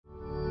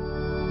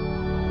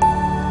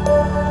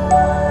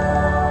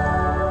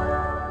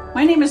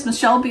is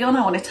Michelle Beall, and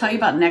I want to tell you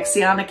about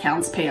Nexion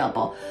Accounts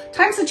Payable.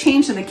 Times have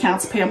changed in the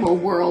accounts payable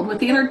world with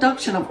the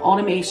introduction of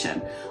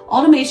automation.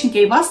 Automation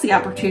gave us the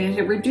opportunity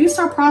to reduce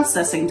our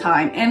processing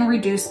time and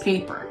reduce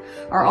paper.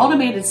 Our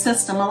automated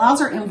system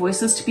allows our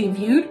invoices to be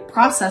viewed,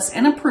 processed,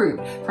 and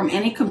approved from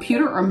any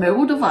computer or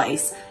mobile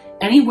device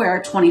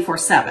anywhere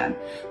 24/7.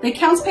 The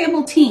accounts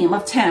payable team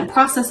of 10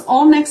 process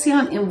all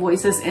Nexion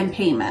invoices and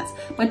payments.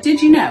 But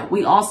did you know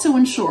we also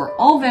ensure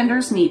all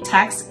vendors meet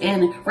tax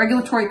and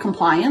regulatory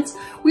compliance?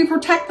 We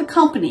protect the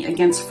company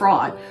against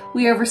fraud.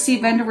 We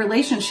oversee vendor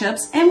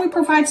relationships, and we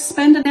provide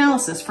spend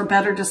analysis for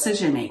better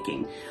decision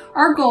making.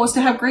 Our goal is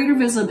to have greater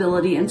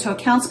visibility into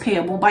accounts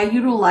payable by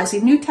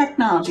utilizing new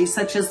technologies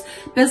such as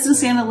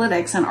business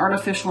analytics and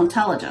artificial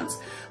intelligence.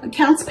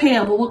 Accounts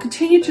payable will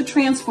continue to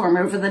transform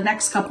over the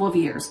next couple of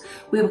years.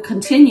 We will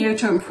continue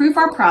to improve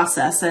our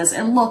processes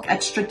and look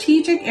at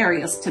strategic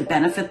areas to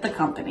benefit the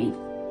company.